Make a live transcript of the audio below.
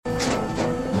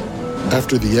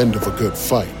After the end of a good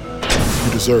fight,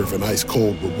 you deserve an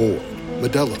ice-cold reward.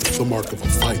 Modelo is the mark of a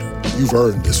fighter. You've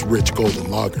earned this rich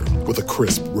golden lager with a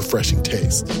crisp, refreshing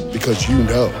taste. Because you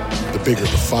know, the bigger the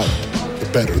fight, the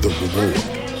better the reward.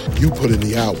 You put in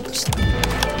the hours,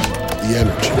 the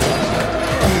energy,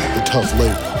 the tough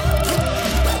labor.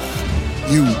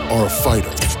 You are a fighter,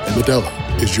 and Modelo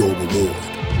is your reward.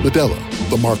 Modelo,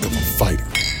 the mark of a fighter.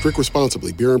 Drink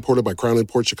responsibly. Beer imported by Crown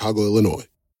Imports, Chicago, Illinois.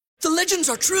 The legends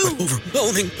are true. But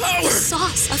overwhelming power! The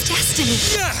sauce of destiny.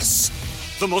 Yes!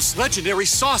 The most legendary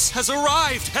sauce has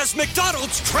arrived as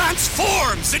McDonald's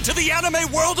transforms into the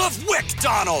anime world of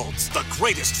WickDonald's. The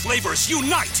greatest flavors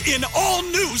unite in all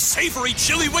new savory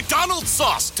chili McDonald's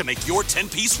sauce to make your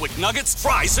 10-piece Wick Nuggets,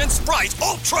 fries, and Sprite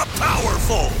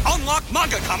ultra-powerful. Unlock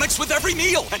manga comics with every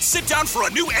meal and sit down for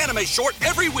a new anime short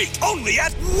every week only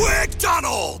at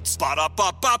WickDonald's.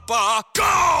 Ba-da-ba-ba-ba,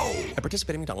 go! At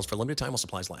participating McDonald's for a limited time while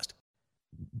supplies last.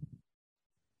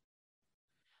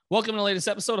 Welcome to the latest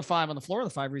episode of Five on the Floor, the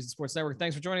Five Reasons Sports Network.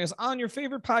 Thanks for joining us on your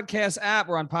favorite podcast app.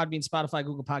 We're on Podbean, Spotify,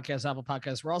 Google Podcasts, Apple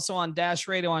Podcasts. We're also on Dash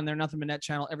Radio on their Nothing But Net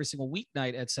channel every single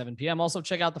weeknight at 7 p.m. Also,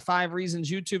 check out the Five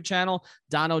Reasons YouTube channel,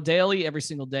 Dono Daily, every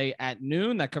single day at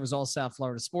noon. That covers all South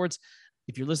Florida sports.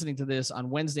 If you're listening to this on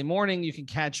Wednesday morning, you can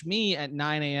catch me at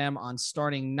 9 a.m. on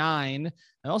Starting 9.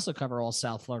 I also cover all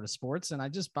South Florida sports, and I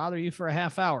just bother you for a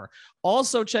half hour.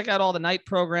 Also, check out all the night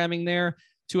programming there.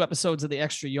 2 episodes of The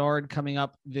Extra Yard coming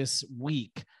up this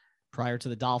week prior to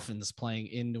the Dolphins playing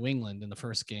in New England in the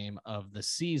first game of the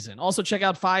season. Also, check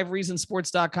out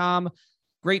 5reasonsports.com.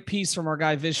 Great piece from our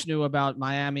guy Vishnu about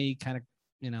Miami kind of,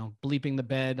 bleeping the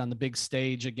bed on the big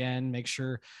stage again. Make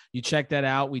sure you check that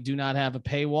out. We do not have a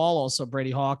paywall. Also,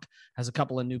 Brady Hawk has a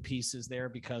couple of new pieces there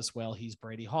because, well, he's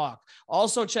Brady Hawk.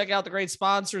 Also, check out the great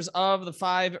sponsors of the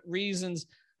 5 Reasons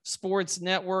Sports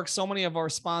Network. So many of our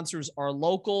sponsors are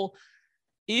local.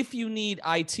 If you need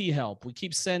IT help, we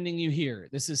keep sending you here.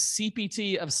 This is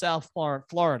CPT of South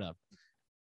Florida.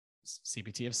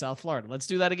 CPT of South Florida. Let's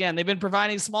do that again. They've been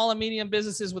providing small and medium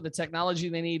businesses with the technology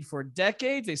they need for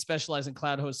decades. They specialize in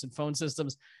cloud hosted phone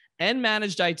systems and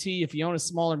managed IT. If you own a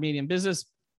small or medium business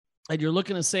and you're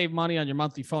looking to save money on your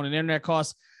monthly phone and internet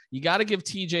costs, you got to give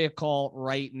TJ a call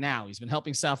right now. He's been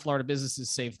helping South Florida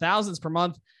businesses save thousands per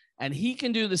month, and he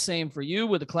can do the same for you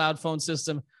with a cloud phone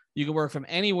system. You can work from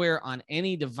anywhere on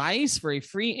any device. For a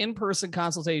free in-person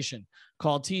consultation,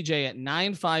 call TJ at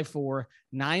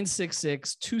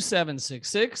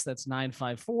 954-966-2766. That's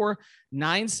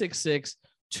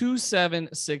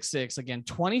 954-966-2766. Again,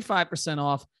 25%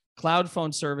 off cloud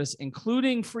phone service,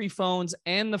 including free phones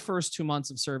and the first 2 months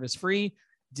of service free.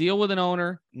 Deal with an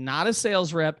owner, not a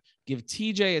sales rep. Give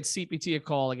TJ at CPT a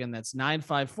call. Again, that's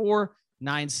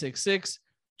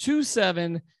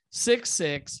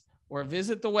 954-966-2766. Or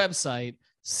visit the website,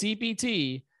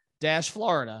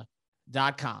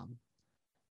 cpt-florida.com.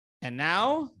 And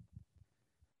now,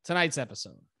 tonight's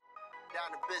episode.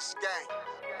 Down the Biscayne.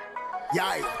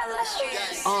 Yikes.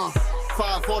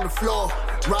 5 on the floor,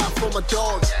 ride for my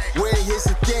dogs. Where here's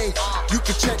the thing, you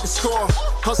can check the score.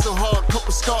 Hustle hard,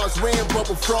 couple scars, wearing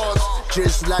rubber frauds.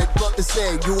 Just like Butler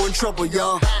said, you in trouble,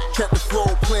 y'all. Kept the floor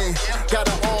playing, got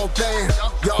it all banned.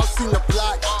 Y'all seen the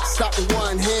block, stop with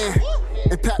one hand.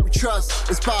 And Pat we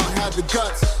trust, it's power, have the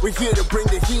guts. We're here to bring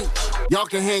the heat, y'all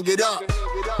can hang it up.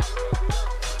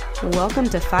 Welcome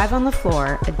to 5 on the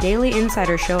Floor, a daily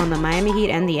insider show on the Miami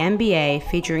Heat and the NBA,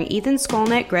 featuring Ethan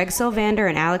Skolnick, Greg Sylvander,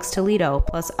 and Alex Toledo,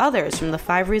 plus others from the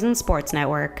 5 Reasons Sports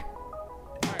Network.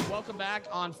 All right, welcome back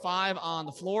on 5 on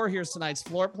the Floor. Here's tonight's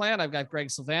floor plan. I've got Greg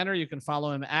Sylvander. You can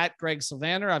follow him at Greg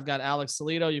Sylvander. I've got Alex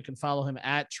Toledo. You can follow him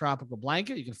at Tropical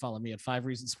Blanket. You can follow me at 5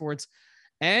 Reasons Sports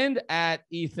and at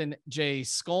Ethan J.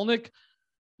 Skolnick.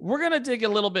 We're going to dig a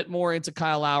little bit more into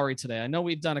Kyle Lowry today. I know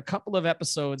we've done a couple of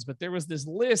episodes, but there was this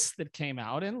list that came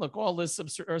out. And look, all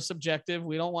lists are subjective.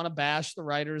 We don't want to bash the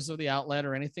writers of the outlet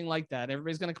or anything like that.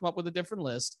 Everybody's going to come up with a different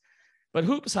list. But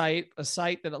Hoops Height, a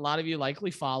site that a lot of you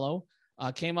likely follow,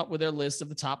 came up with their list of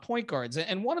the top point guards.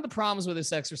 And one of the problems with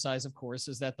this exercise, of course,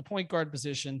 is that the point guard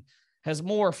position has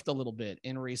morphed a little bit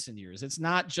in recent years. It's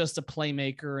not just a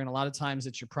playmaker, and a lot of times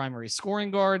it's your primary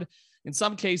scoring guard. In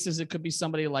some cases, it could be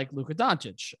somebody like Luka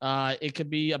Doncic. It could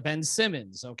be a Ben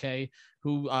Simmons, okay,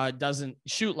 who doesn't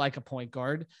shoot like a point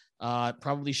guard,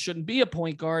 probably shouldn't be a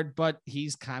point guard, but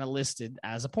he's kind of listed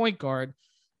as a point guard.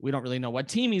 We don't really know what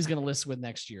team he's going to list with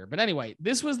next year. But anyway,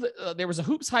 this was there was a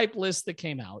Hoops Hype list that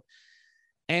came out.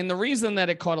 And the reason that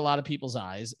it caught a lot of people's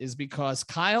eyes is because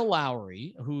Kyle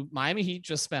Lowry, who Miami Heat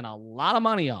just spent a lot of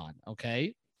money on,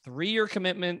 okay, 3-year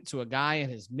commitment to a guy in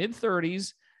his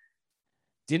mid-30s,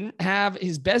 Didn't have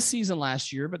his best season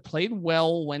last year, but played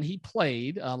well when he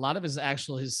played. A lot of his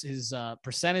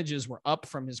percentages were up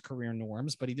from his career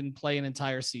norms, but he didn't play an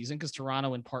entire season because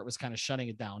Toronto in part was kind of shutting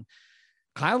it down.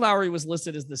 Kyle Lowry was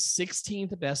listed as the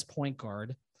 16th best point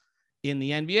guard in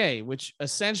the NBA, which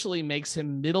essentially makes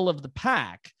him middle of the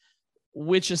pack,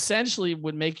 which essentially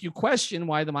would make you question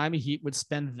why the Miami Heat would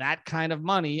spend that kind of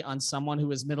money on someone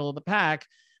who is middle of the pack,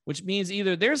 which means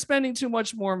either they're spending too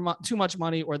much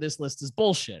money or this list is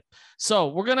bullshit. So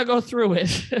we're going to go through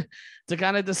it to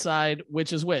kind of decide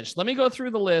which is which. Let me go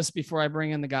through the list before I bring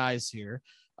in the guys here.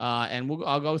 And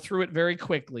I'll go through it very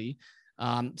quickly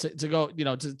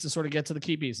to sort of get to the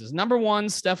key pieces. Number 1,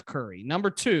 Steph Curry. Number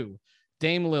 2,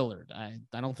 Dame Lillard. I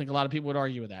don't think a lot of people would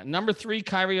argue with that. Number 3,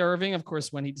 Kyrie Irving, of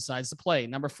course, when he decides to play.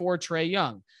 Number 4, Trae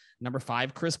Young. Number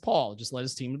 5, Chris Paul, just led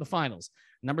his team to the finals.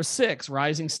 Number 6,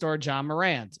 rising star John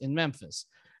Morant in Memphis.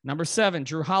 Number 7,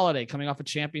 Drew Holiday, coming off a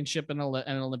championship and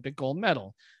an Olympic gold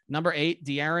medal. Number 8,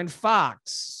 De'Aaron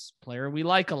Fox, player we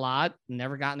like a lot,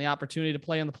 never gotten the opportunity to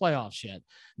play in the playoffs yet.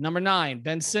 Number 9,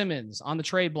 Ben Simmons on the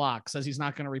trade block, says he's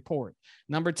not going to report.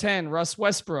 Number 10, Russ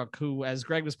Westbrook, who, as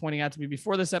Greg was pointing out to me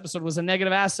before this episode, was a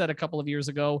negative asset a couple of years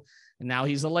ago, and now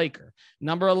he's a Laker.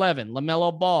 Number 11,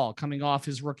 LaMelo Ball, coming off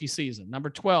his rookie season. Number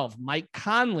 12, Mike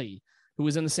Conley, who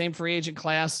was in the same free agent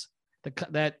class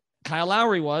that Kyle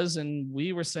Lowry was, and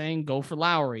we were saying go for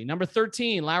Lowry. Number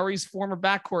 13, Lowry's former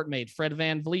backcourt mate, Fred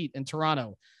VanVleet in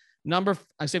Toronto. Number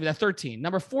 14,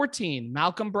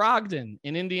 Malcolm Brogdon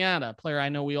in Indiana, player I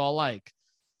know we all like.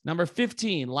 Number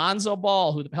 15, Lonzo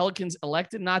Ball, who the Pelicans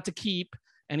elected not to keep,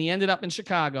 and he ended up in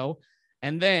Chicago.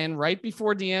 And then right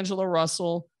before D'Angelo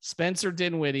Russell, Spencer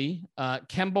Dinwiddie,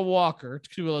 Kemba Walker,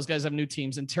 2 of those guys have new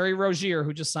teams, and Terry Rozier,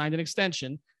 who just signed an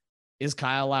extension, is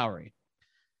Kyle Lowry.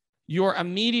 Your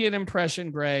immediate impression,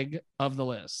 Greg, of the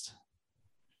list?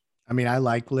 I mean, I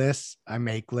like lists. I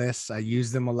make lists. I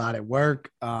use them a lot at work.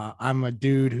 I'm a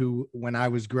dude who, when I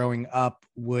was growing up,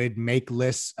 would make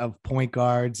lists of point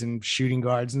guards and shooting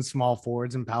guards and small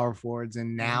forwards and power forwards.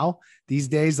 And now these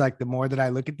days, like the more that I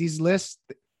look at these lists,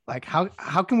 like how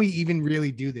can we even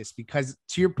really do this? Because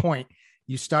to your point,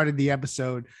 you started the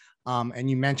episode and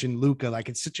you mentioned Luka. Like,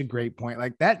 it's such a great point.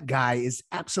 Like, that guy is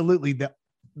absolutely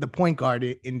the point guard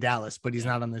in Dallas, but he's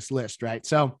not on this list, right?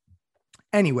 So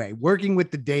anyway, working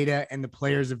with the data and the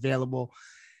players available,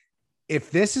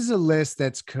 if this is a list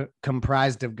that's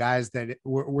comprised of guys that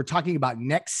we're talking about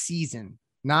next season,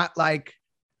 not like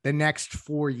the next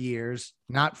 4 years,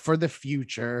 not for the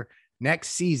future, next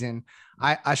season,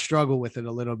 I struggle with it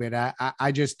a little bit.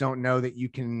 I just don't know that you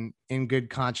can, in good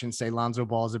conscience, say Lonzo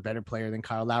Ball is a better player than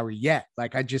Kyle Lowry yet.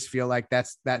 Like, I just feel like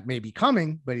that may be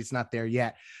coming, but it's not there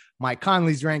yet. Mike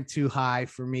Conley's ranked too high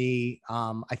for me.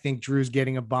 I think Drew's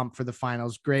getting a bump for the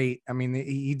finals. Great. I mean,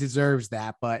 he deserves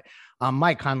that, but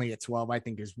Mike Conley at 12, I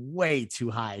think is way too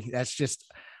high. That's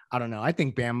just, I don't know. I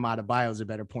think Bam Adebayo is a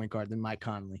better point guard than Mike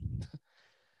Conley.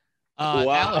 Wow.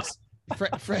 Alex,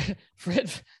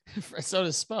 Fred, so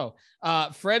does Spo.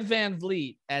 Fred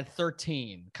VanVleet at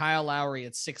 13, Kyle Lowry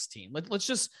at 16. Let's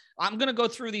just, I'm going to go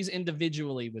through these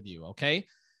individually with you. Okay.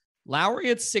 Lowry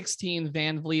at 16,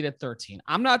 VanVleet at 13.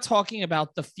 I'm not talking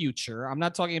about the future. I'm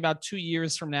not talking about 2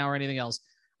 years from now or anything else.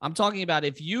 I'm talking about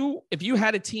if you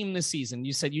had a team this season,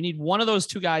 you said you need one of those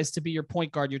 2 guys to be your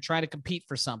point guard. You're trying to compete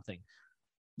for something.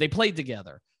 They played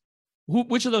together.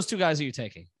 Which of those 2 guys are you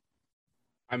taking?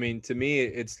 I mean, to me,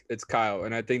 it's Kyle.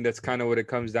 And I think that's kind of what it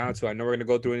comes down to. I know we're going to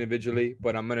go through individually,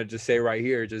 but I'm going to just say right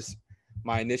here, just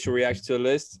my initial reaction to the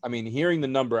list. I mean, hearing the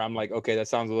number, I'm like, okay, that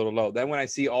sounds a little low. Then when I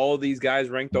see all these guys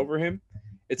ranked over him,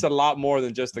 it's a lot more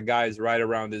than just the guys right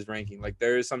around his ranking. Like,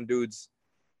 there is some dudes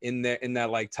in that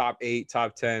like top 8,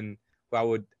 top 10 who I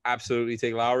would absolutely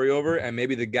take Lowry over. And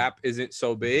maybe the gap isn't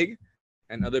so big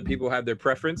and other people have their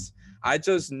preference. I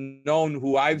just known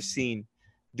who I've seen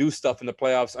do stuff in the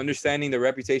playoffs, understanding the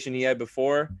reputation he had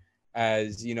before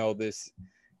as, you know, this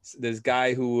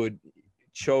guy who would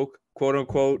choke, quote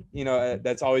unquote, you know,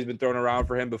 that's always been thrown around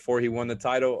for him before he won the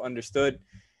title. Understood,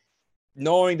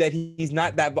 knowing that he's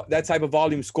not that type of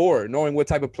volume scorer, knowing what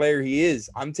type of player he is.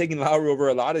 I'm taking Lowry over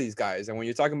a lot of these guys. And when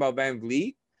you're talking about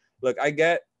VanVleet, look, I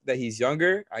get that he's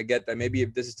younger. I get that maybe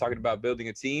if this is talking about building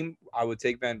a team, I would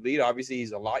take VanVleet. Obviously,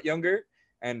 he's a lot younger.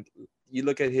 And you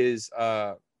look at his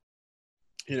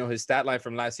his stat line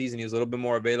from last season, he was a little bit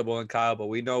more available than Kyle, but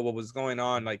we know what was going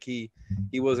on. Like, he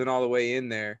wasn't all the way in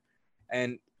there.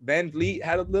 And VanVleet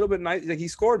had a little bit nice, like, he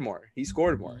scored more.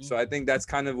 Mm-hmm. So I think that's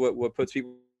kind of what puts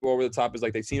people over the top, is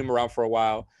like they've seen him around for a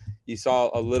while. You saw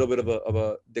a little bit of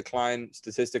a decline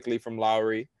statistically from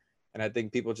Lowry, and I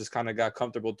think people just kind of got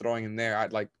comfortable throwing him there.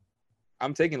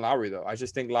 I'm taking Lowry though. I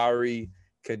just think Lowry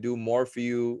could do more for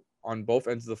you on both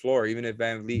ends of the floor, even if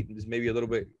Van Vliet is maybe a little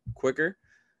bit quicker.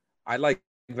 I like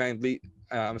Van Vliet.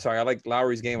 I like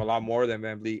Lowry's game a lot more than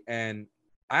Van Vliet. And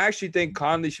I actually think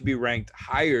Conley should be ranked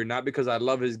higher, not because I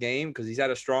love his game, because he's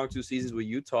had a strong 2 seasons with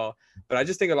Utah, but I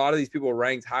just think a lot of these people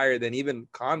ranked higher than even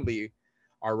Conley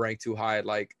are ranked too high.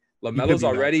 Like LaMelo's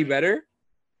already better.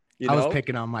 I was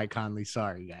picking on Mike Conley.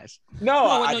 Sorry, guys.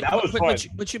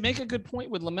 But you make a good point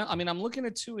with LaMelo. I mean, I'm looking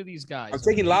at 2 of these guys. I'm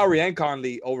taking Lowry and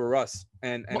Conley over Russ,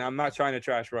 and I'm not trying to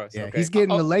trash Russ. Yeah, okay? He's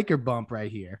getting the Laker bump right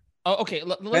here. Oh, okay.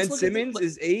 Ben Simmons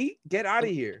is 8. Get out of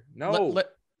here. No.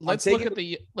 Let's look at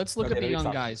the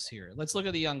young guys here. Let's look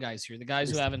at the young guys here. The guys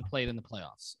who haven't played in the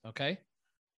playoffs. Okay.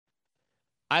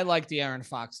 I like De'Aaron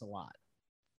Fox a lot.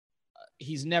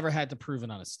 He's never had to prove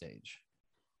it on a stage.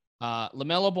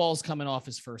 LaMelo Ball's coming off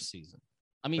his first season.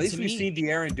 I mean, at least we've seen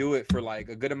De'Aaron do it for like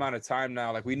a good amount of time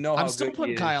now. Like we know how I'm still good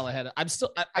putting he Kyle is. ahead. I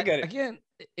get it. Again,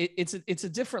 it's a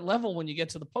different level when you get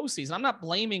to the postseason. I'm not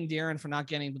blaming De'Aaron for not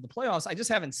getting to the playoffs. I just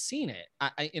haven't seen it.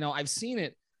 I've seen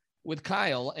it with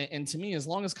Kyle, and to me, as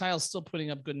long as Kyle's still putting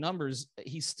up good numbers,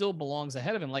 he still belongs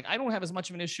ahead of him. Like I don't have as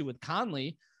much of an issue with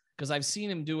Conley because I've seen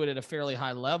him do it at a fairly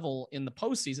high level in the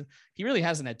postseason. He really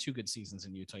hasn't had 2 good seasons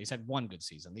in Utah. He's had 1 good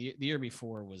season. The year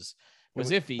before was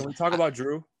iffy. Can we talk about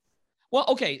Drew? Well,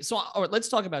 okay, so all right, let's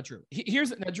talk about Drew.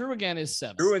 Now Drew again is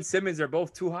 7. Drew and Simmons are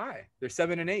both too high. They're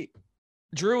 7 and 8.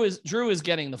 Drew is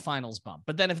getting the finals bump.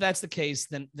 But then if that's the case,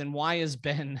 then why is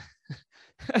Ben?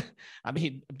 I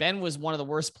mean, Ben was one of the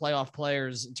worst playoff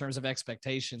players in terms of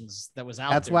expectations that was out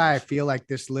there. That's why I feel like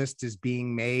this list is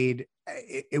being made.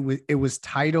 It was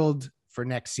titled for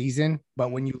next season,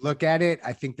 but when you look at it,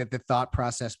 I think that the thought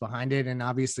process behind it, and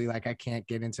obviously like I can't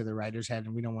get into the writer's head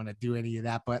and we don't want to do any of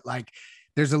that, but like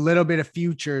there's a little bit of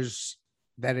futures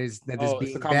that is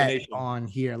being bet on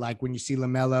here. Like when you see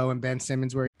LaMelo and Ben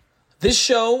Simmons where This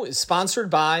show is sponsored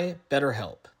by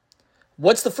BetterHelp.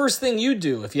 What's the first thing you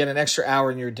do if you had an extra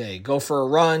hour in your day? Go for a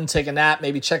run, take a nap,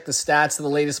 maybe check the stats of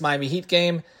the latest Miami Heat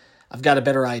game? I've got a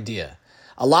better idea.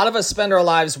 A lot of us spend our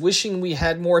lives wishing we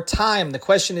had more time. The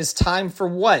question is, time for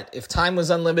what? If time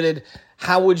was unlimited,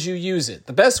 how would you use it?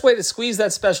 The best way to squeeze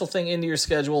that special thing into your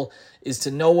schedule is to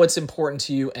know what's important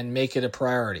to you and make it a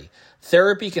priority.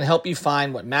 Therapy can help you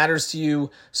find what matters to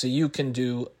you so you can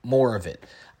do more of it.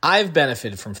 I've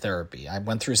benefited from therapy. I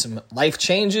went through some life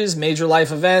changes, major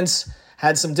life events,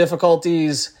 had some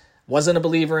difficulties, wasn't a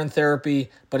believer in therapy,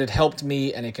 but it helped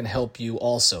me and it can help you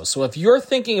also. So if you're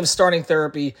thinking of starting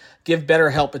therapy, give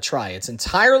BetterHelp a try. It's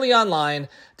entirely online,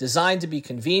 designed to be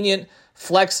convenient,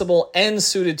 flexible, and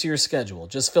suited to your schedule.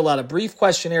 Just fill out a brief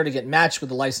questionnaire to get matched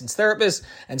with a licensed therapist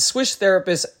and switch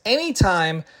therapists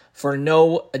anytime for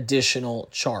no additional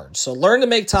charge. So learn to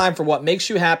make time for what makes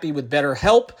you happy with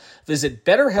BetterHelp. Visit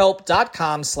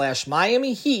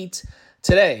betterhelp.com/Miami Heat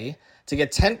today to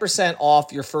get 10%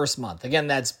 off your first month. Again,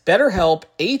 that's BetterHelp,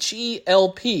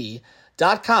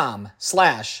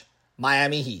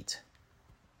 HELP.com/Miami Heat.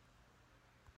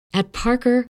 At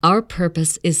Parker, our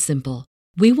purpose is simple.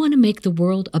 We want to make the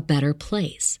world a better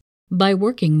place by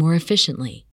working more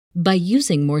efficiently, by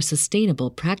using more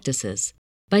sustainable practices,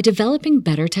 by developing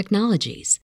better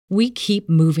technologies. We keep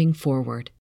moving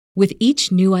forward. With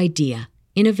each new idea,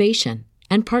 innovation,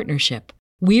 and partnership,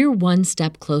 we're one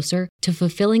step closer to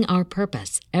fulfilling our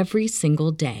purpose every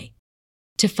single day.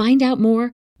 To find out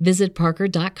more, visit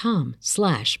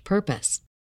parker.com/purpose.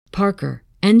 Parker,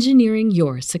 engineering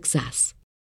your success.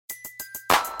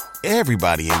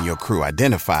 Everybody in your crew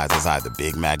identifies as either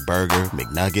Big Mac Burger,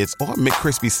 McNuggets, or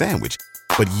McCrispy Sandwich.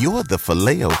 But you're the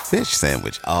Filet-O-Fish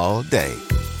Sandwich all day.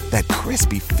 That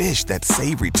crispy fish, that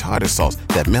savory tartar sauce,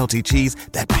 that melty cheese,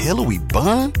 that pillowy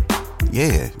bun.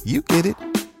 Yeah, you get it.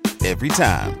 Every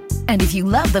time. And if you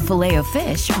love the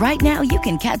Filet-O-Fish, right now you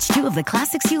can catch 2 of the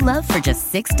classics you love for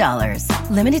just $6.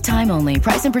 Limited time only.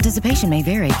 Price and participation may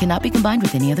vary. Cannot be combined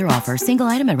with any other offer. Single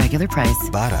item at regular price.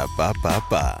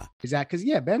 Ba-da-ba-ba-ba. Is that because,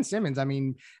 Ben Simmons, I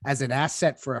mean, as an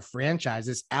asset for a franchise,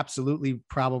 is absolutely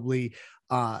probably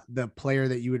the player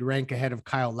that you would rank ahead of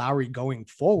Kyle Lowry going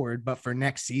forward. But for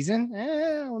next season,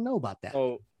 I don't know about that.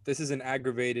 Oh, this is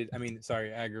aggravated. I'm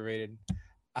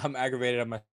aggravated at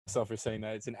myself for saying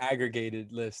that. It's an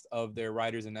aggregated list of their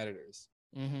writers and editors.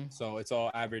 Mm-hmm. So it's all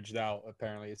averaged out.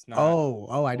 Apparently, it's not.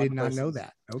 Oh, I did not know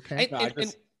that. Okay.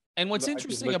 And what's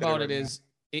interesting about it is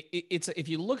it's if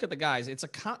you look at the guys,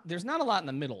 there's not a lot in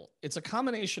the middle. It's a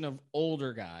combination of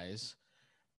older guys,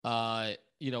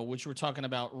 which we're talking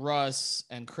about Russ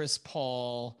and Chris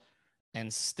Paul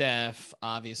and Steph,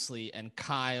 obviously, and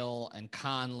Kyle and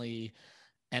Conley.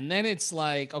 And then it's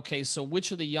like, okay, so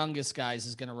which of the youngest guys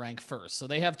is going to rank first? So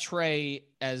they have Trey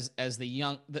as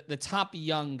the top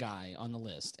young guy on the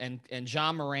list, and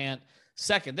John Morant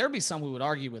second. There'd be some who would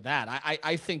argue with that.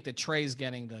 I think that Trey's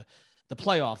getting the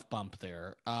playoff bump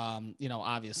there.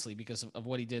 Obviously because of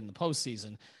what he did in the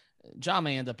postseason. John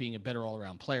may end up being a better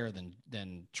all-around player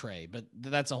than Trey, but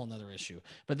that's a whole nother issue.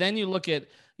 But then you look at,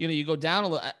 you go down a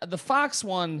little. The Fox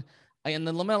one. And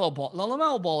the LaMelo Ball. The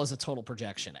LaMelo Ball is a total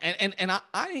projection, and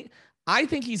I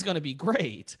think he's going to be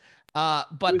great.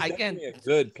 But again, a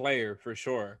good player for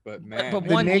sure. But man, but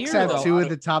the Knicks have two of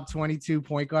the top 22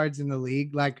 point guards in the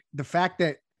league. Like the fact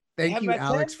that, thank you,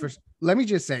 Alex, let me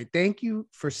just say thank you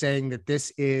for saying that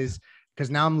this is. Because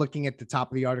now I'm looking at the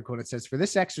top of the article and it says, for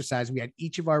this exercise, we had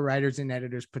each of our writers and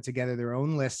editors put together their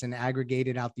own lists and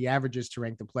aggregated out the averages to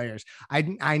rank the players.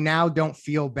 I now don't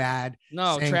feel bad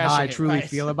saying how I truly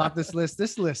feel about this list.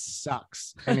 This list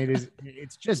sucks. And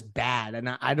it's just bad. And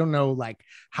I don't know like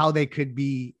how they could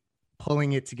be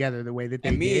pulling it together the way that they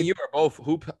did. And you are both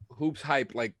hoops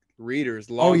hype like readers.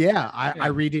 Oh yeah. I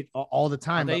read it all the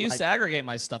time. They used to aggregate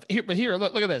my stuff here, but here,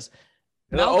 look at this.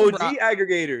 The OG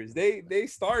aggregators, they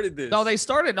started this. No, they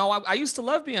started. No, I used to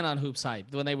love being on Hoops Hype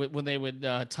when they would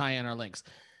tie in our links.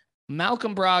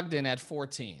 Malcolm Brogdon at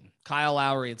 14, Kyle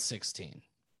Lowry at 16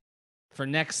 for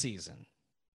next season.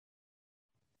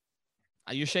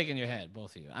 You're shaking your head,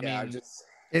 both of you.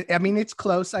 I mean, it's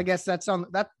close. I guess that's on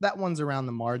that one's around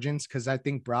the margins because I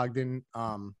think Brogdon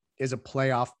is a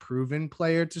playoff proven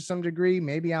player to some degree.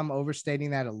 Maybe I'm overstating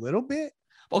that a little bit.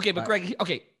 Okay, but Greg,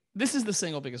 okay. This is the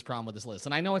single biggest problem with this list.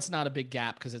 And I know it's not a big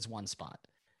gap because it's one spot.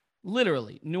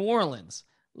 Literally, New Orleans,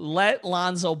 let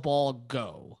Lonzo Ball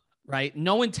go, right?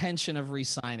 No intention of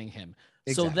re-signing him.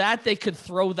 Exactly. So that they could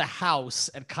throw the house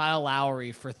at Kyle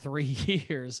Lowry for 3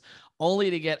 years, only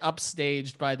to get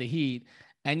upstaged by the Heat.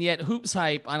 And yet Hoops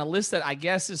Hype, on a list that I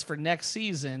guess is for next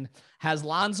season, has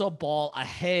Lonzo Ball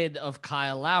ahead of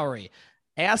Kyle Lowry.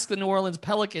 Ask the New Orleans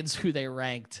Pelicans who they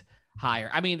ranked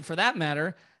higher. I mean, for that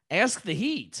matter, ask the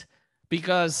Heat,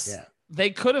 because they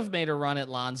could have made a run at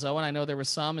Lonzo, and I know there were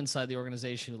some inside the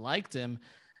organization who liked him.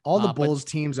 All the Bulls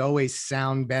teams always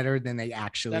sound better than they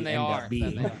actually end up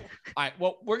being. All right,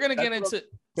 well, we're going to get into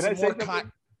that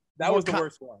was the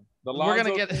worst one. The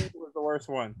Lonzo was the worst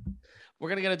one. We're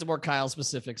going to get into more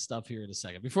Kyle-specific stuff here in a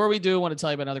second. Before we do, I want to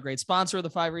tell you about another great sponsor of the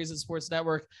 5 Reasons Sports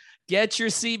Network. Get your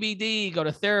CBD. Go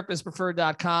to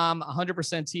therapistpreferred.com, 100%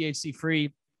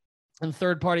 THC-free and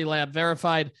third-party lab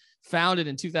verified. Founded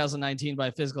in 2019 by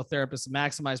a physical therapist to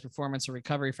maximize performance and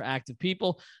recovery for active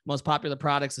people. Most popular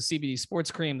products, the CBD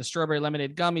sports cream, the strawberry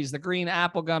lemonade gummies, the green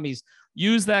apple gummies.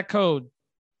 Use that code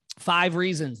 5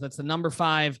 Reasons. That's the number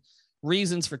 5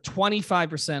 Reasons for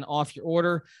 25% off your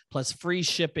order, plus free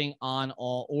shipping on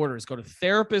all orders. Go to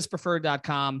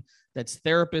therapistpreferred.com. That's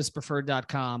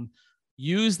therapistpreferred.com.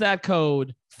 Use that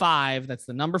code 5. That's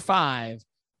the number 5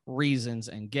 Reasons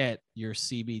and get your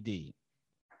CBD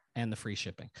and the free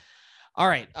shipping. All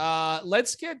right.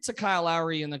 Let's get to Kyle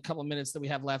Lowry in the couple of minutes that we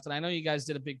have left. And I know you guys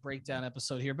did a big breakdown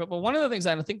episode here, but one of the things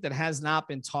I think that has not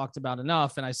been talked about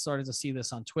enough, and I started to see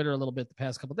this on Twitter a little bit the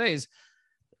past couple of days,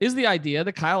 is the idea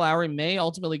that Kyle Lowry may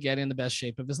ultimately get in the best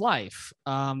shape of his life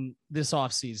this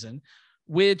offseason,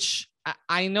 which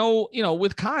I know,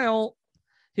 with Kyle,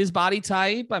 his body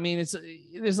type, I mean,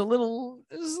 there's a little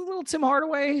Tim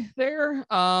Hardaway there.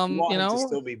 To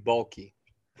still be bulky.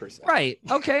 Right.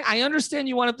 Okay. I understand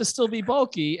you want it to still be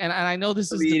bulky. And I know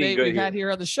this is the debate we've had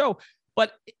here on the show,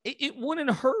 but it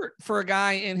wouldn't hurt for a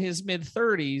guy in his mid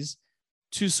 30s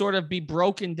to sort of be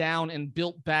broken down and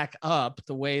built back up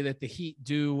the way that the Heat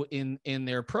do in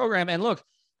their program. And look,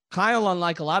 Kyle,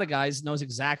 unlike a lot of guys, knows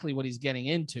exactly what he's getting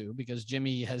into because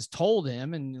Jimmy has told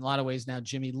him, and in a lot of ways now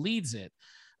Jimmy leads it.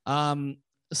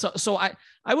 So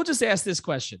I will just ask this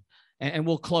question and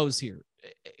we'll close here.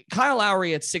 Kyle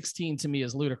Lowry at 16 to me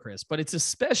is ludicrous, but it's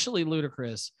especially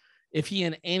ludicrous if he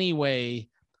in any way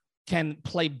can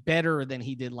play better than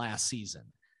he did last season.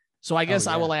 So I guess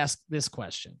I will ask this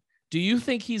question. Do you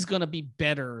think he's going to be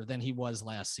better than he was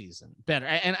last season? Better.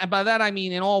 And by that, I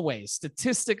mean, in all ways,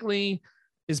 statistically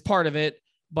is part of it,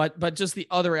 but just the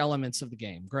other elements of the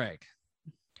game. Greg.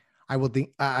 I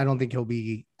don't think he'll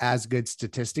be as good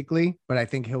statistically, but I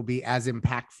think he'll be as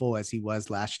impactful as he was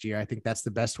last year. I think that's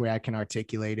the best way I can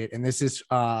articulate it. And this is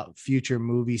future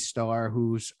movie star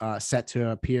who's set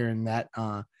to appear in that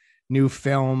new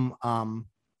film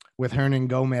with Hernan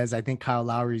Gomez. I think Kyle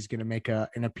Lowry is going to make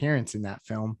an appearance in that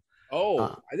film.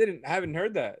 Oh, I haven't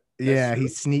heard that.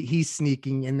 That's he's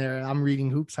sneaking in there. I'm reading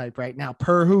Hoops Hype right now.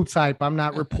 Per Hoops Hype, I'm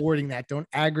not reporting that. Don't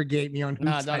aggregate me on Hoops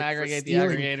Hype. Don't aggregate the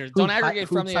aggregators. Don't aggregate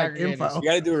from the aggregators. You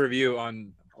got to do a review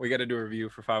on We got to do a review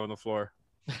for 5 on the Floor.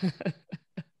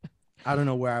 I don't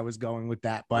know where I was going with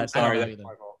that, but I'm sorry. I don't know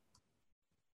either.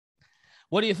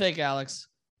 What do you think, Alex?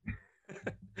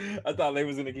 I thought Lay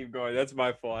was going to keep going. That's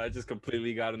my fault. I just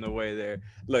completely got in the way there.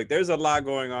 Look, there's a lot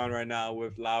going on right now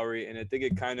with Lowry, and I think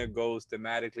it kind of goes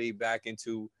thematically back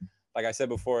into, like I said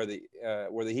before,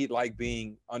 where the Heat like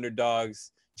being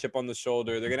underdogs, chip on the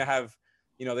shoulder. They're going to have,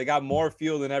 they got more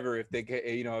fuel than ever if they,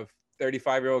 if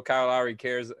 35-year-old Kyle Lowry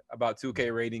cares about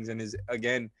 2K ratings and is,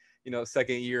 again,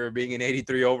 second year of being an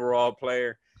 83 overall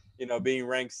player, being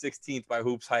ranked 16th by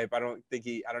Hoops Hype. I don't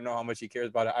know how much he cares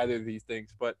about either of these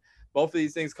things, but both of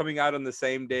these things coming out on the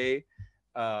same day,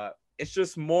 it's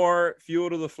just more fuel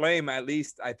to the flame, at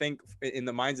least I think in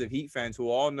the minds of Heat fans who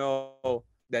all know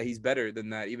that he's better than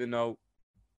that, even though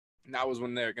now is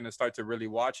when they're going to start to really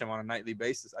watch him on a nightly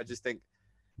basis. I just think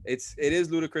it is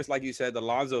ludicrous. Like you said, the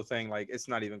Lonzo thing, like it's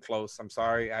not even close. I'm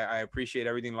sorry. I appreciate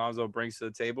everything Lonzo brings to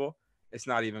the table. It's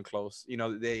not even close.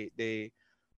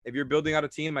 If you're building out a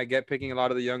team, I get picking a lot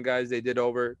of the young guys they did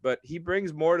over, but he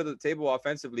brings more to the table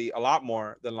offensively, a lot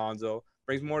more than Lonzo,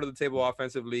 brings more to the table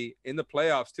offensively in the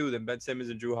playoffs too than Ben Simmons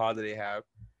and Drew Holiday have,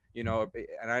 and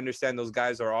I understand those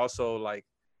guys are also like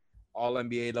all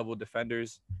NBA level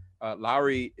defenders.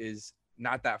 Lowry is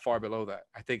not that far below that.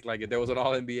 I think like if there was an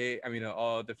all NBA, an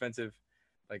all defensive,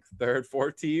 like third,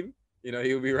 fourth team, he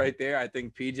would be right there. I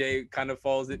think PJ kind of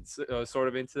falls sort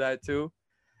of into that too.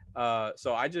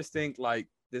 So I just think like,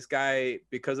 this guy,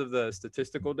 because of the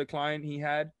statistical decline he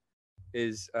had,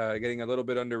 is getting a little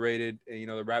bit underrated. And,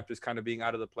 the Raptors kind of being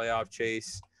out of the playoff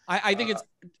chase. I think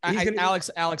Alex,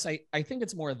 I think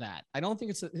it's more of that. I don't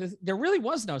think there really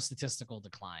was no statistical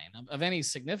decline of any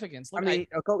significance. Look,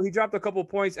 he dropped a couple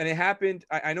points, and it happened.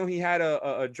 I know he had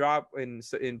a drop in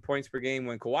points per game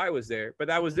when Kawhi was there, but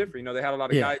that was different. They had a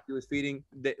lot of guys he was feeding.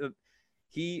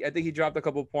 I think he dropped a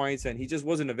couple points and he just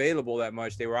wasn't available that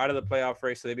much. They were out of the playoff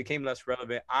race, so they became less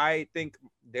relevant. I think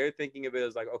they're thinking of it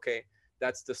as like, okay,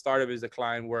 that's the start of his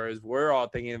decline, whereas we're all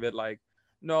thinking of it like,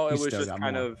 no, it was just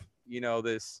kind of,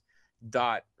 this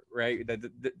dot, right?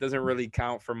 That doesn't really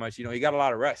count for much. He got a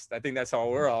lot of rest. I think that's how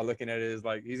we're all looking at it, is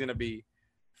like he's going to be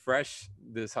fresh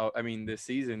this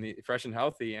season, fresh and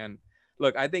healthy. And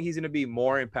look, I think he's going to be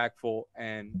more impactful,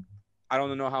 and I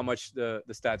don't know how much the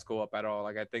stats go up at all.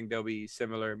 Like, I think they'll be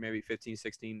similar, maybe 15,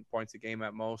 16 points a game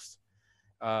at most.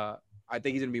 I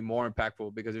think he's going to be more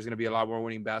impactful because there's going to be a lot more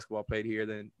winning basketball played here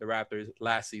than the Raptors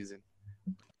last season.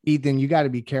 Ethan, you got to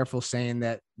be careful saying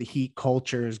that the Heat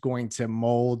culture is going to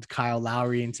mold Kyle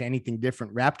Lowry into anything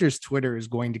different. Raptors Twitter is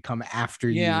going to come after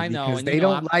you. Yeah, I know. Because they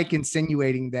don't like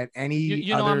insinuating that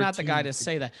any I'm not the guy to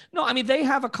say that. No, they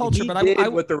have a culture, but I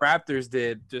what the Raptors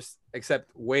did, just except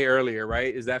way earlier,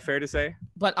 right? Is that fair to say?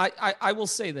 But I will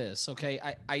say this, okay?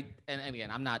 And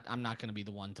again, I'm not going to be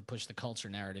the one to push the culture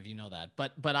narrative, you know that.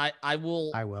 But I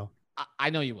will. I will. I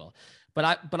know you will.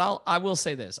 But I will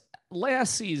say this.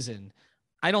 Last season,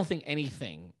 I don't think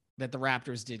anything that the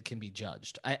Raptors did can be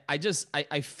judged.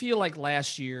 I feel like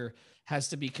last year has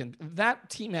to be that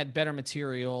team had better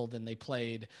material than they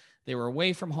played. They were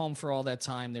away from home for all that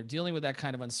time. They're dealing with that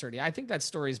kind of uncertainty. I think that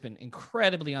story has been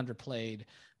incredibly underplayed,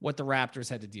 what the Raptors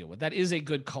had to deal with. That is a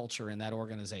good culture in that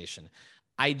organization.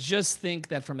 I just think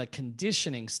that from a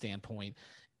conditioning standpoint,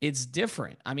 it's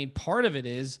different. Part of it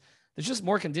is there's just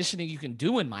more conditioning you can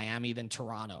do in Miami than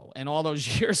Toronto. And all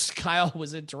those years Kyle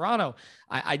was in Toronto,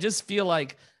 I just feel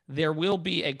like there will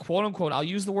be a quote unquote, I'll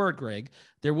use the word, Greg,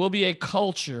 there will be a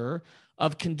culture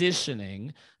of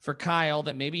conditioning for Kyle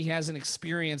that maybe he hasn't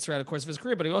experienced throughout the course of his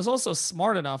career, but he was also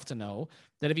smart enough to know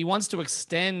that if he wants to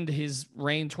extend his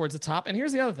reign towards the top, and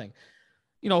here's the other thing,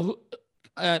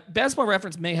 Basketball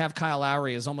Reference may have Kyle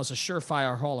Lowry as almost a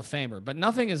surefire Hall of Famer, but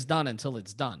nothing is done until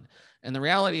it's done. And the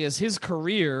reality is his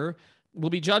career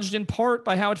will be judged in part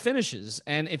by how it finishes.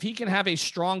 And if he can have a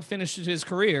strong finish to his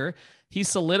career, he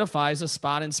solidifies a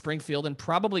spot in Springfield and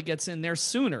probably gets in there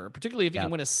sooner, particularly if he can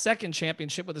win a second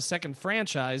championship with a second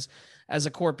franchise as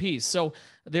a core piece. So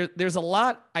there's a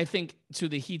lot, I think, to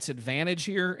the Heat's advantage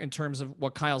here in terms of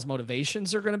what Kyle's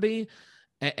motivations are going to be.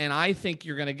 And I think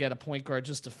you're going to get a point guard,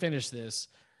 just to finish this,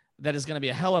 that is going to be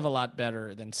a hell of a lot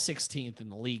better than 16th in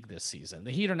the league this season.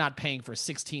 The Heat are not paying for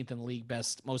 16th in the league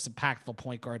best, most impactful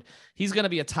point guard. He's going to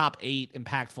be a top 8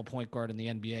 impactful point guard in the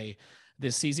NBA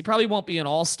this season. He probably won't be an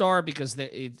all-star because,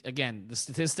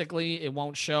 statistically, it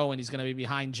won't show, and he's going to be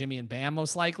behind Jimmy and Bam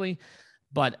most likely,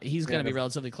 but he's going to be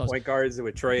relatively close. Point guards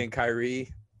with Trey and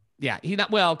Kyrie. Yeah,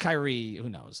 Kyrie, who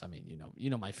knows? You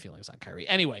know my feelings on Kyrie.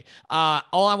 Anyway,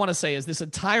 all I want to say is this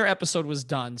entire episode was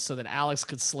done so that Alex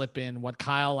could slip in what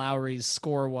Kyle Lowry's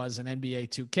score was in NBA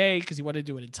 2K because he wanted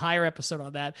to do an entire episode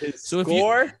on that. His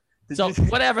score? So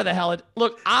whatever the hell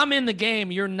look, I'm in the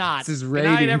game. You're not. This is Good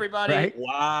night, rating, everybody. right?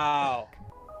 Wow.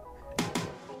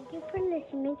 Thank you for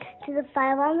listening to the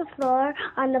Five on the Floor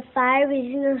on the Five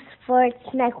Regional Sports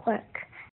Network.